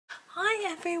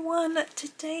Hi everyone,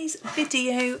 today's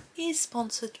video is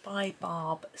sponsored by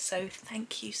Barb, so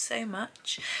thank you so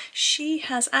much. She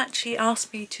has actually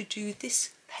asked me to do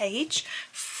this page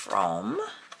from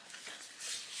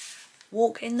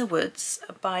Walk in the Woods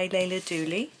by Leila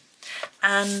Duly,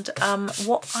 and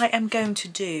what I am going to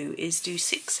do is do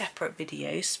 6 separate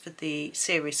videos for the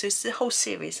series, so it's the whole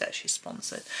series actually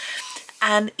sponsored.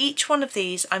 And each one of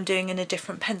these I'm doing in a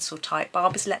different pencil type.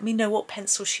 Barb has let me know what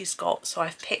pencil she's got, so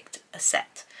I've picked a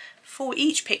set for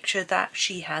each picture that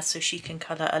she has so she can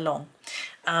colour along.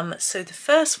 So the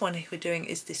first one we're doing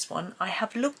is this one. I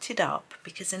have looked it up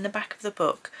because in the back of the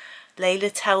book Leila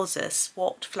tells us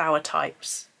what flower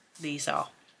types these are.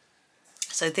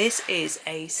 So this is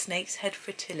a snake's head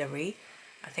fritillary.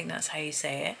 I think that's how you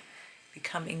say it. If you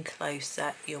come in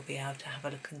closer you'll be able to have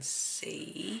a look and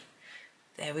see.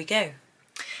 There we go.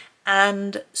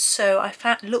 And so I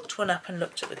looked one up and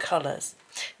looked at the colours.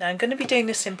 Now I'm going to be doing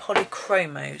this in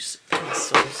Polychromos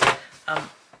pencils. I'm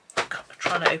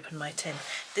trying to open my tin.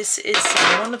 This is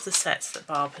one of the sets that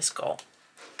Barb has got.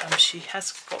 She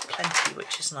has got plenty,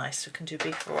 which is nice, so we can do a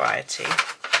big variety.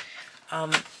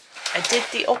 I did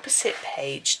the opposite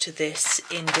page to this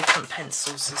in different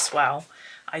pencils as well.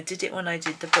 I did it when I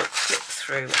did the book flip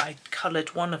through. I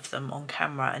coloured one of them on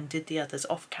camera and did the others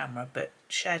off camera, but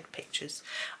shared pictures.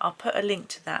 I'll put a link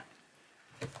to that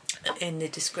in the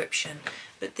description.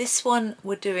 But this one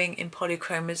we're doing in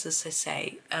Polychromos, as I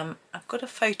say. I've got a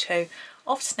photo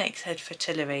of snake's head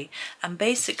fritillary, and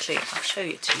basically I'll show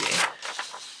it to you.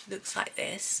 Looks like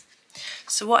this.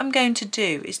 So what I'm going to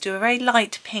do is do a very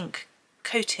light pink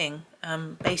coating,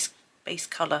 base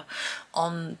colour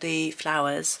on the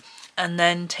flowers, and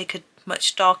then take a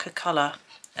much darker colour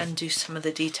and do some of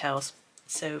the details.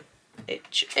 So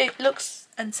it looks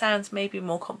and sounds maybe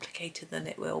more complicated than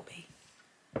it will be.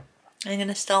 I'm going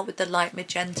to start with the light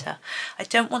magenta. I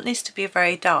don't want this to be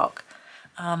very dark,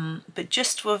 but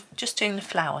just doing the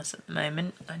flowers at the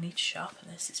moment. I need to sharpen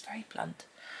this, it's very blunt.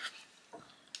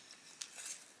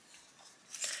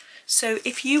 So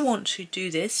if you want to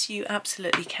do this, you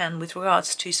absolutely can with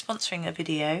regards to sponsoring a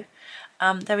video.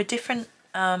 There are different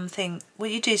things.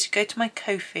 What you do is you go to my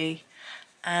Ko-fi,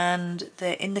 and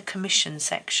in the commission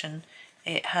section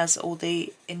it has all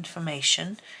the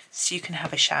information, so you can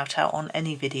have a shout out on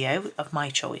any video of my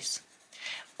choice,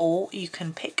 or you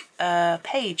can pick a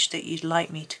page that you'd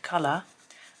like me to colour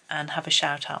and have a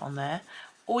shout out on there,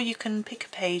 or you can pick a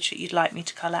page that you'd like me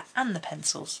to colour and the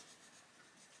pencils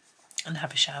and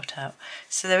have a shout out.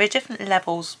 So there are different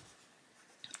levels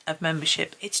of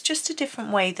membership. It's just a different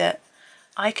way that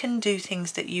I can do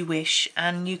things that you wish,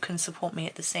 and you can support me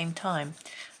at the same time.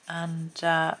 And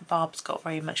Barb's got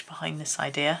very much behind this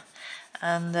idea,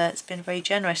 and it's been very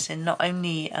generous in not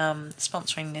only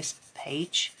sponsoring this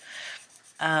page,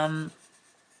 but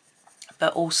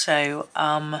also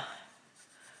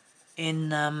in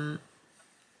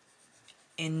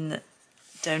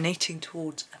donating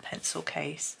towards a pencil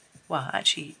case. Well,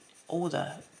 actually,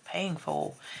 paying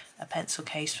for a pencil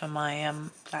case for my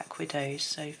Black Widows.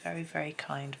 So very, very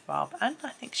kind, Barb. And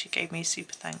I think she gave me a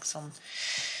super thanks on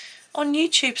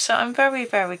YouTube. So I'm very,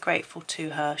 very grateful to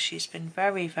her. She's been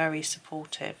very, very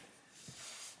supportive,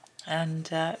 and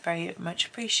very much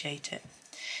appreciate it.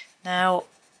 Now,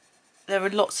 there are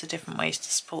lots of different ways to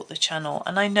support the channel,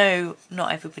 and I know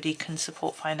not everybody can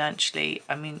support financially.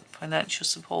 I mean, financial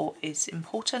support is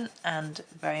important and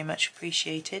very much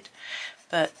appreciated,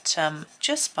 but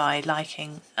just by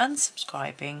liking and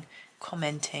subscribing,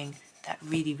 commenting, that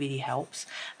really, really helps,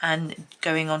 and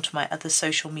going onto my other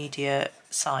social media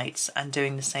sites and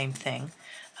doing the same thing,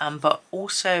 but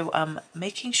also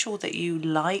making sure that you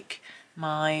like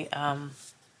my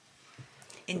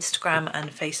Instagram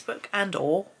and Facebook, and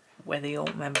or whether you're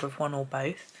a member of one or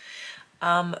both,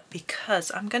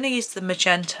 because I'm going to use the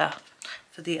magenta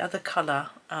for the other colour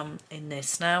in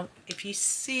this. Now, if you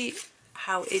see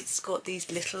how it's got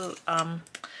these little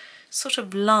sort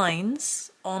of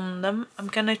lines on them, I'm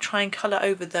going to try and colour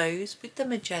over those with the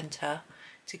magenta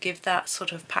to give that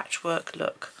sort of patchwork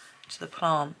look to the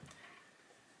plant,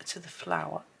 to the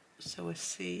flower. So we'll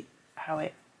see how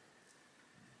it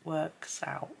works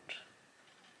out.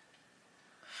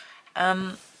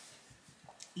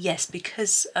 Yes,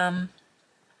 because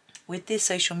with the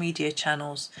social media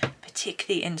channels,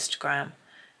 particularly Instagram,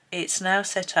 it's now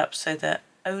set up so that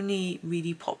only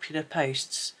really popular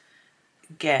posts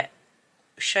get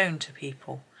shown to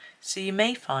people. So you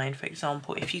may find, for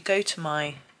example, if you go to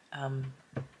my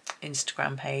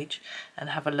Instagram page and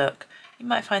have a look, you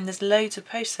might find there's loads of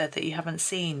posts there that you haven't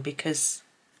seen because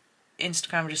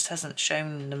Instagram just hasn't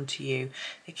shown them to you.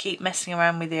 They keep messing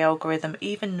around with the algorithm.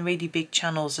 Even really big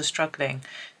channels are struggling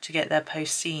to get their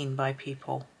posts seen by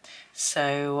people.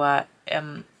 So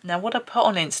now what I put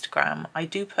on Instagram, I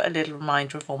do put a little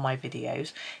reminder of all my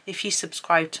videos. If you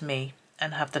subscribe to me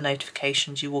and have the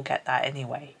notifications, you will get that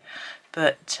anyway.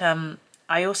 But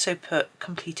I also put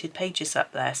completed pages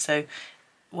up there. So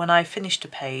when I finished a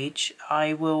page,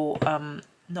 I will,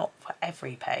 not for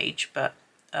every page, but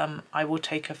I will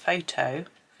take a photo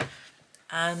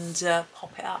and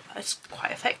pop it up. It's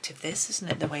quite effective, this, isn't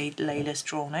it, the way Leila's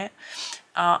drawn it?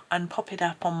 And pop it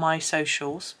up on my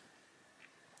socials.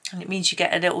 And it means you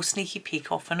get a little sneaky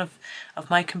peek often of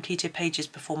my completed pages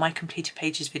before my completed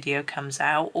pages video comes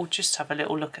out, or just have a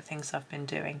little look at things I've been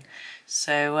doing.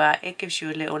 So it gives you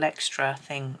a little extra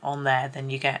thing on there than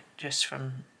you get just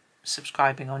from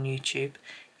subscribing on YouTube,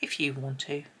 if you want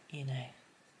to, you know.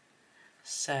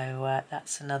 So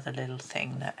that's another little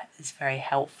thing that is very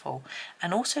helpful.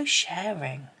 And also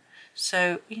sharing.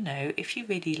 So, you know, if you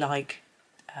really like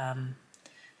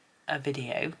a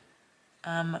video,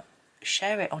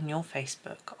 share it on your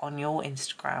Facebook, on your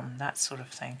Instagram, that sort of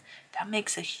thing. That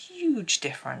makes a huge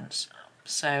difference.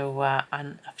 So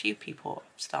and a few people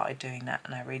started doing that,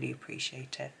 and I really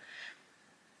appreciate it.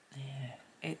 Yeah,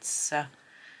 it's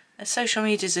social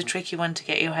media is a tricky one to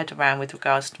get your head around with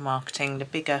regards to marketing. The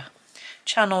bigger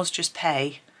channels just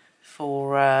pay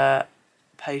for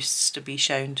posts to be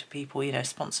shown to people, you know,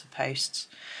 sponsored posts.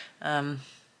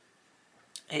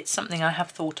 It's something I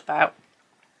have thought about,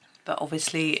 but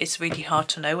obviously it's really hard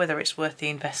to know whether it's worth the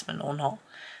investment or not.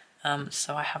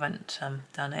 So I haven't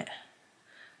done it.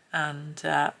 And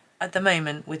at the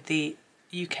moment, with the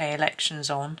UK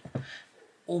elections on,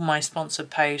 all my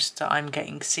sponsored posts that I'm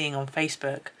seeing on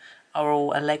Facebook are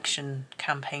all election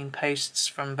campaign posts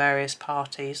from various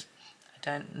parties.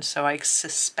 So I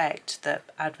suspect that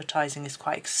advertising is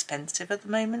quite expensive at the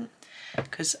moment,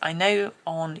 because I know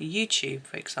on YouTube,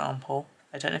 for example,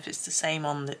 I don't know if it's the same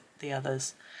on the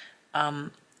others,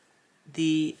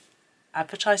 the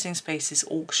advertising space is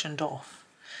auctioned off.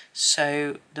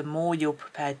 So the more you're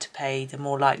prepared to pay, the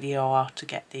more likely you are to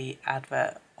get the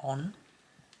advert on.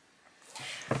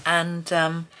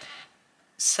 And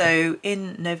so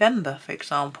in November, for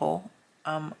example,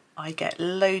 I get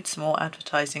loads more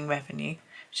advertising revenue,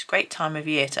 which is a great time of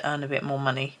year to earn a bit more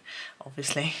money,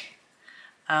 obviously.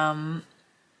 I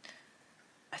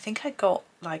think I got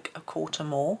like a quarter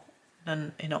more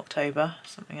than in October,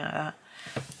 something like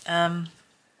that,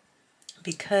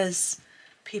 because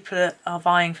people are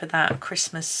vying for that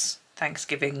Christmas,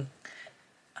 Thanksgiving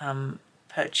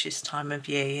purchase time of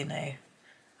year, you know,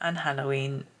 and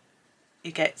Halloween.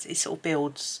 It sort of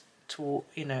builds to,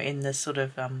 you know, in the sort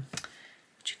of what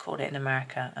do you call it in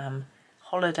America,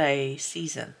 holiday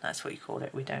season. That's what you call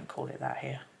it. We don't call it that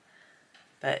here,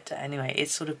 but anyway, it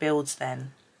sort of builds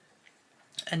then.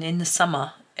 And in the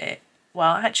summer,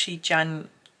 well, actually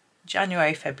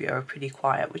January, February are pretty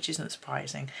quiet, which isn't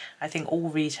surprising. I think all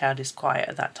retail is quiet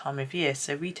at that time of year,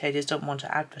 so retailers don't want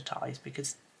to advertise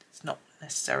because it's not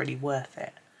necessarily worth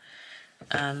it.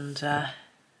 And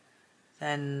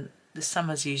then the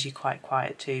summer's usually quite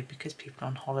quiet too, because people are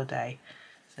on holiday,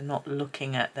 they're not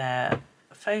looking at their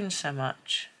phones so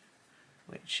much,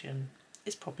 which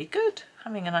is probably good,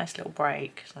 having a nice little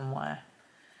break somewhere.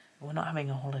 We're not having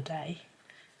a holiday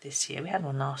this year. We had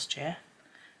one last year.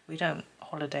 We don't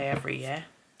holiday every year.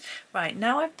 Right,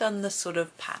 now I've done the sort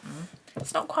of pattern.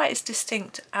 It's not quite as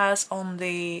distinct as on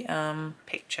the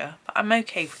picture, but I'm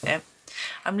okay with it.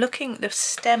 I'm looking, the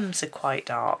stems are quite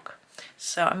dark,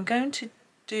 so I'm going to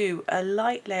do a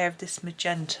light layer of this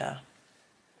magenta.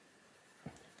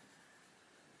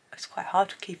 It's quite hard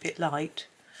to keep it light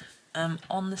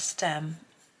on the stem,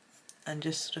 and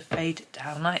just sort of fade it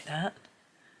down like that.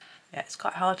 Yeah, it's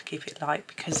quite hard to keep it light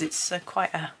because it's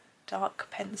quite a dark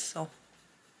pencil.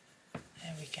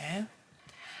 There we go,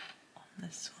 on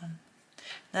this one.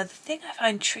 Now the thing I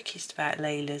find trickiest about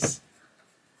Leila's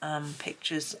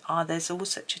pictures are there's always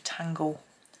such a tangle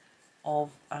of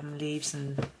leaves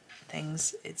and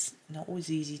things. It's not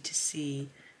always easy to see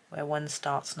where one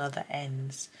starts and other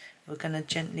ends. We're going to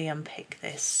gently unpick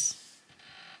this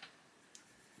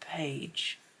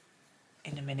page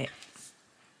in a minute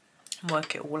and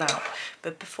work it all out.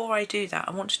 But before I do that,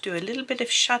 I want to do a little bit of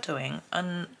shadowing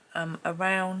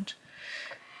around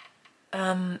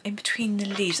in between the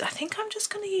leaves. I think I'm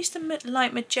just going to use the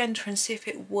light magenta and see if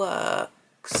it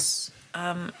works.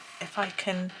 If I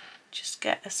can just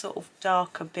get a sort of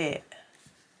darker bit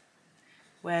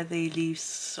where the leaves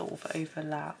sort of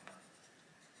overlap.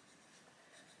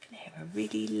 I can hear a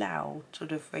really loud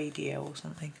sort of radio or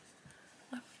something.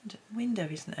 My window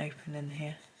isn't open in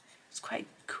here. It's quite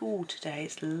cool today.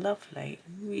 It's lovely,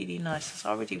 really nice. It's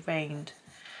already rained.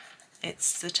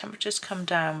 The temperature's come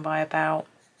down by about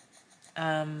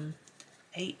 8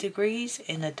 degrees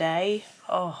in a day.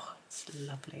 Oh, it's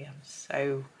lovely. I'm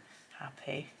so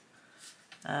happy.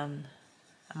 And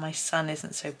my son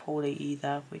isn't so poorly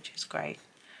either, which is great.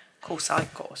 Of course,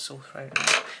 I've got a sore throat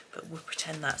now, but we'll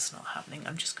pretend that's not happening.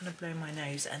 I'm just going to blow my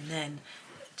nose and then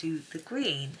do the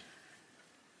green.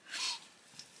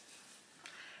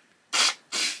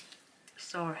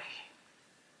 Sorry.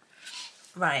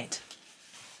 Right.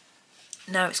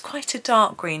 Now it's quite a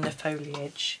dark green, the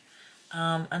foliage,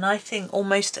 and I think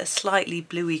almost a slightly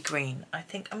bluey green. I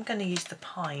think I'm going to use the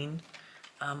pine.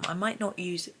 I might not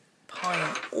use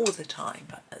pine all the time,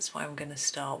 but that's why I'm going to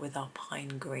start with our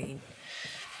pine green.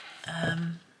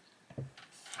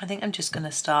 I think I'm just going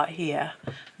to start here.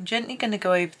 I'm gently going to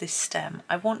go over this stem.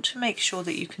 I want to make sure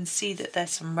that you can see that there's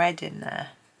some red in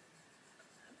there,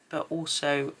 but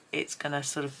also it's going to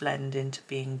sort of blend into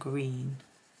being green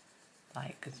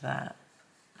like that.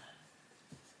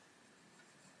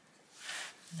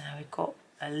 Now we've got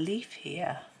a leaf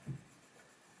here.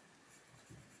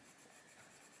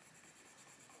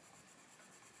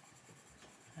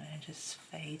 I just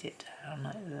fade it down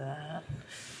like that,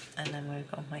 and then we've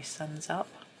got my son's up.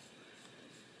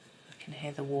 I can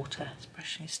hear the water, it's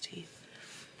brushing his teeth.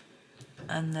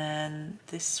 And then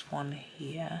this one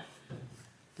here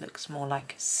looks more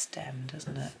like a stem,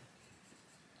 doesn't it?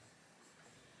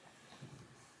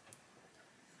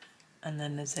 And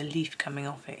then there's a leaf coming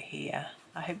off it here.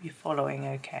 I hope you're following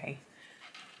okay.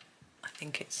 I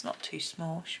think it's not too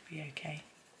small, should be okay.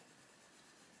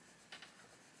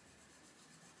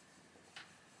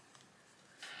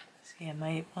 So yeah,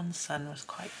 my one son was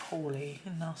quite poorly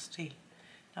and nasty.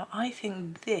 Now I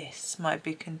think this might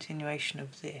be a continuation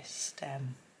of this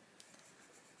stem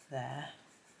there.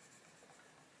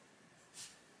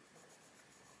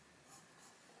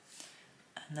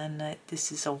 And then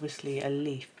this is obviously a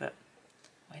leaf, but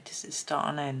where does it start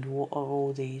and end? What are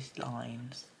all these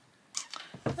lines?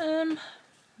 And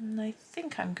I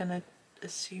think I'm going to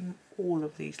assume all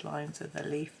of these lines are the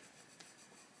leaf,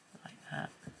 like that.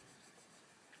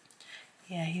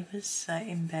 Yeah, he was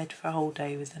in bed for a whole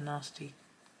day with a nasty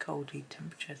coldy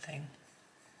temperature thing.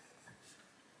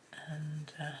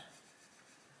 And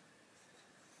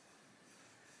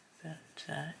but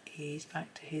he's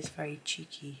back to his very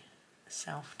cheeky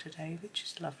self today, which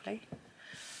is lovely.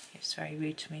 He was very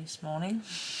rude to me this morning,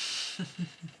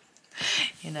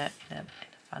 in a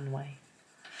fun way.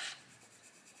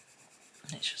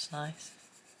 It's just nice.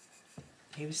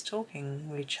 We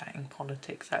were chatting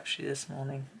politics actually this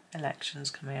morning,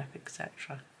 elections coming up,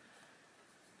 etc.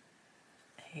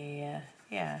 He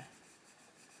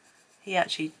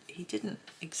didn't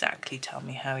exactly tell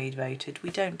me how he'd voted. We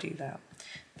don't do that,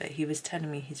 but he was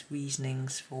telling me his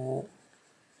reasonings for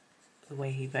the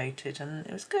way he voted, and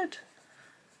it was good.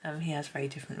 He has very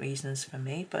different reasons for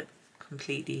me, but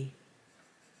completely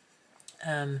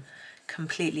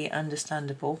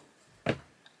understandable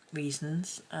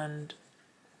reasons, and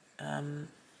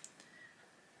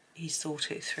he's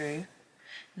thought it through.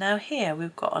 Now here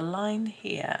we've got a line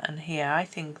here and here. I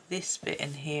think this bit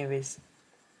in here is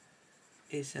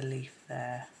a leaf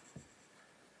there.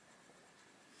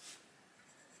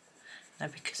 Now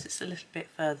because it's a little bit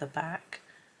further back,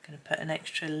 I'm going to put an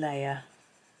extra layer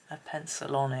of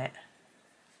pencil on it,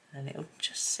 and it'll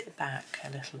just sit back a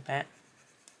little bit,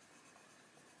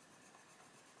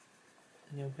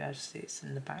 and you'll be able to see it's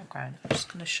in the background. I'm just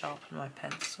going to sharpen my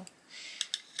pencil.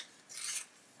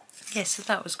 Yeah, so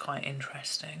that was quite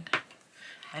interesting.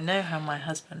 I know how my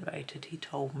husband voted, he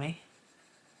told me,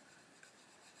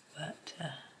 but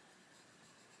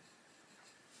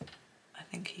I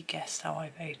think he guessed how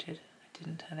I voted. I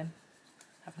didn't tell him,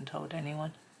 haven't told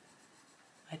anyone.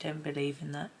 I don't believe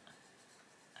in that.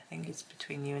 I think it's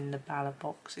between you and the ballot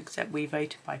box, except we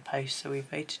voted by post, so we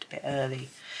voted a bit early.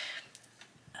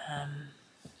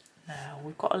 Now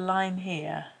we've got a line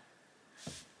here.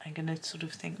 I'm going to sort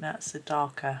of think that's the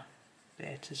darker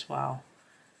bit as well.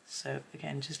 So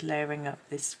again, just layering up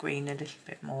this green a little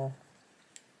bit more.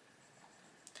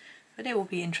 But it will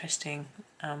be interesting.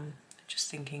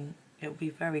 Just thinking it will be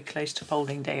very close to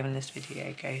folding day when this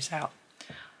video goes out.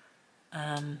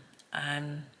 And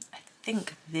I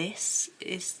think this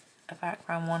is a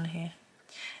background one here.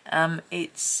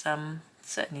 It's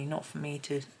certainly not for me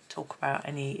to talk about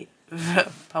any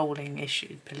polling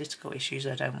issue, political issues.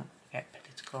 I don't get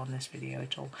political on this video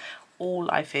at all. All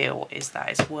I feel is that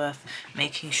it's worth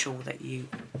making sure that you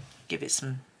give it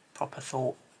some proper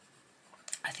thought.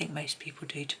 I think most people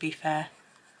do, to be fair.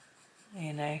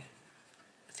 You know,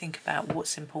 think about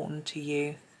what's important to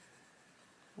you,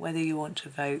 whether you want to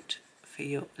vote for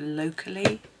your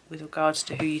locally with regards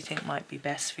to who you think might be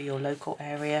best for your local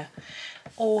area,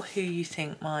 or who you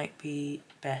think might be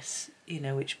best, you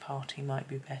know, which party might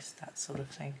be best, that sort of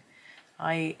thing.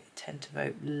 I tend to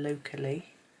vote locally,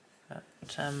 but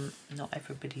not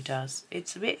everybody does.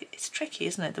 It's tricky,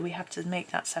 isn't it, that we have to make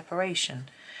that separation,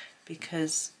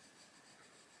 because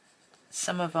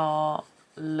some of our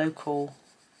local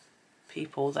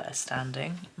people that are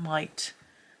standing might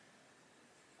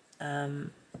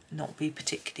not be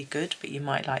particularly good, but you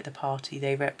might like the party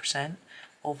they represent,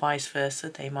 or vice versa,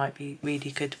 they might be really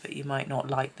good but you might not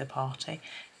like the party.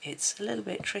 It's a little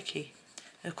bit tricky.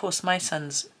 Of course, my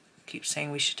sons keep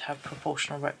saying we should have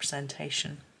proportional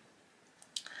representation.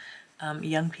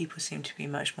 Young people seem to be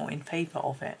much more in favour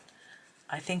of it.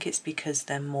 I think it's because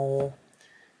they're more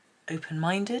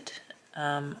open-minded.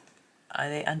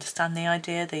 They understand the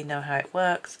idea, they know how it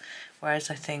works,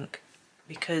 whereas I think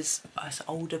because us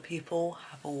older people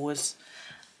have always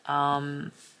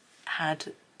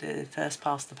had the first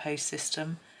past the post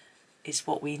system, it's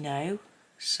what we know,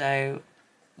 so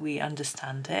we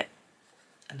understand it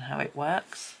and how it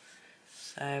works.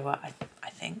 So I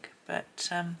think, but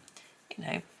you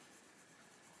know,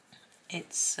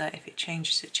 it's if it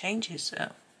changes, it changes.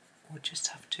 We'll just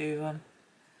have to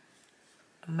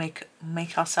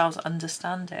make ourselves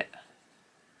understand it.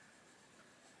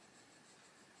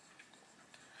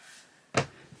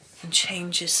 And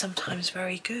change is sometimes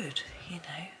very good, you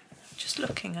know. Just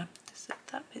looking up,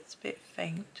 that bit's a bit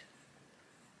faint.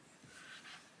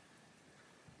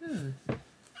 I'm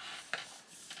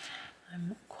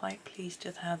quite pleased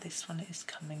with how this one is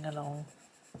coming along.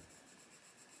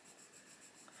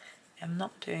 I'm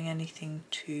not doing anything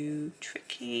too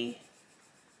tricky,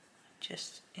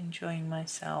 just enjoying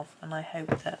myself, and I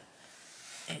hope that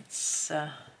it's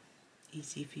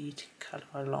easy for you to colour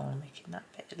along, making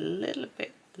that bit a little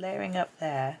bit layering up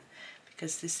there,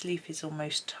 because this leaf is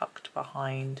almost tucked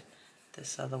behind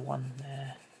this other one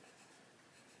there.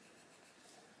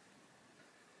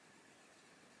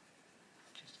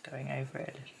 Just going over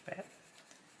it a little bit.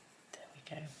 There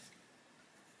we go.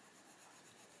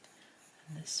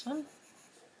 And this one.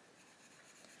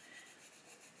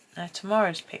 Now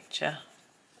tomorrow's picture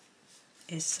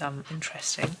is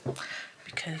interesting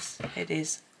because it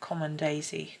is common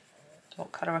daisy.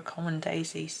 What colour are common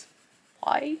daisies?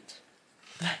 White.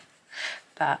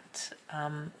 But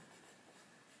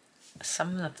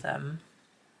some of them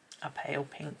are pale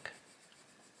pink,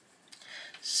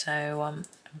 so I'm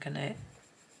going to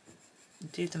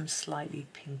do them slightly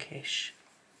pinkish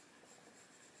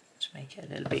to make it a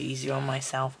little bit easier on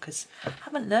myself, because I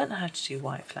haven't learned how to do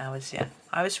white flowers yet.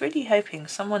 I was really hoping,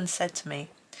 someone said to me,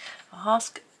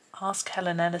 ask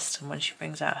Helen Elliston when she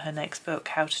brings out her next book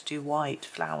how to do white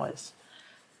flowers,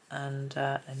 and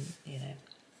you know,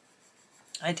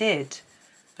 I did,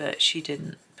 but she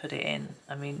didn't put it in.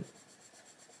 I mean,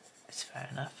 it's fair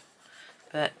enough,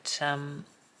 but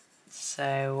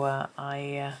so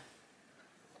I'm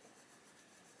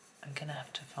gonna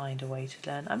have to find a way to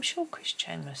learn. I'm sure Chris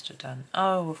Cheng must have done.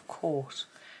 Oh, of course.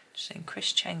 Just saying,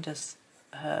 Chris Cheng does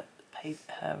her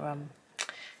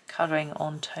colouring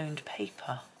on toned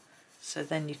paper, so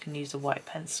then you can use a white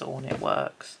pencil and it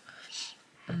works.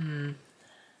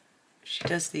 She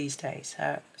does these days.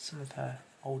 Some of her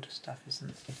older stuff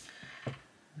isn't.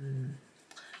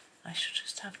 I should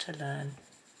just have to learn,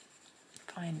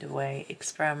 find a way,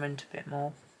 experiment a bit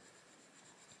more.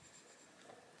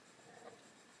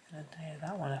 I'm going to layer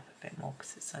that one up a bit more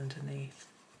because it's underneath.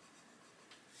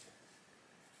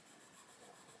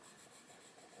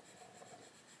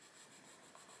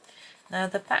 Now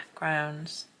the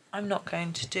backgrounds I'm not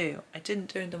going to do. I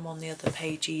didn't do them on the other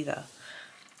page either,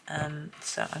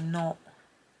 so I'm not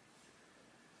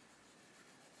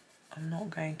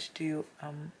going to do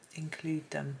include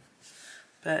them.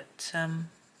 But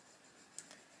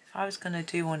if I was going to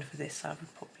do one for this, I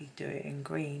would probably do it in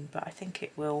green. But I think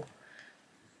it will.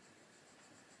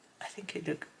 I think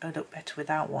it'll look better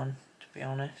without one, to be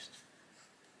honest.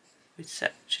 With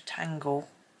such a tangle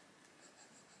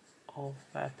of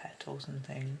petals and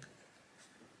things,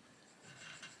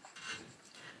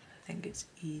 I think it's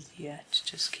easier to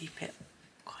just keep it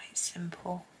quite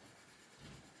simple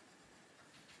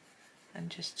and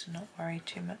just to not worry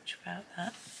too much about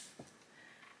that.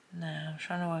 Now I'm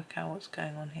trying to work out what's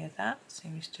going on here. That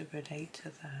seems to relate to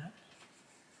that.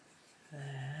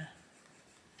 There.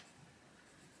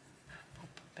 Pop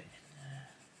a bit in there.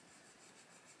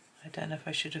 I don't know if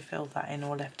I should have filled that in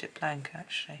or left it blank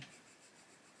actually.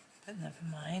 But never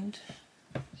mind.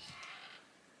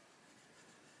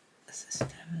 There's a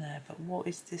stem there, but what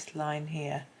is this line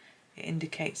here? It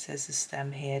indicates there's a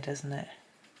stem here, doesn't it?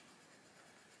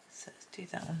 do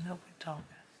that one a little bit darker.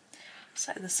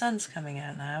 So the sun's coming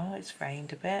out now. It's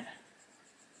rained a bit.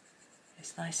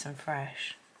 It's nice and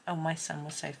fresh. Oh, my son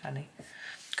was so funny.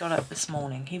 Got up this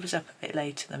morning. He was up a bit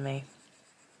later than me.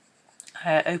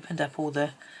 I opened up all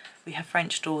the... We have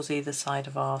French doors either side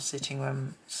of our sitting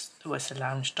room. Well, it's a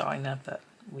lounge diner, but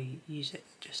we use it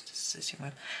just as a sitting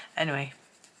room. Anyway,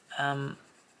 I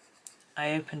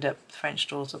opened up the French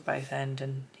doors at both ends,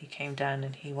 and he came down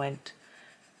and he went...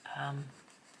 what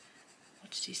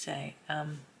did he say?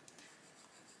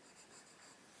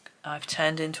 I've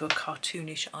turned into a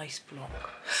cartoonish ice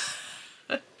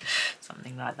block.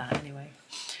 Something like that anyway.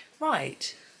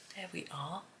 Right, there we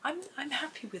are. I'm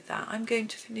happy with that. I'm going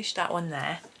to finish that one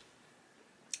there.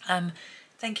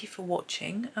 Thank you for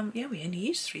watching. Yeah, we only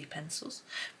used 3 pencils,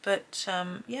 but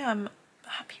yeah, I'm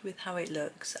happy with how it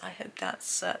looks. I hope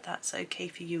that's okay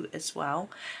for you as well.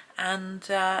 And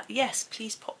yes,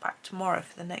 please pop back tomorrow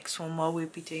for the next one where we'll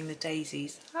be doing the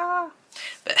daisies.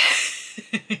 But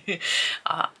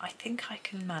I think I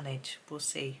can manage. We'll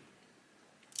see.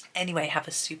 Anyway, have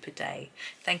a super day.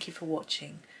 Thank you for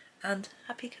watching and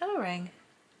happy colouring.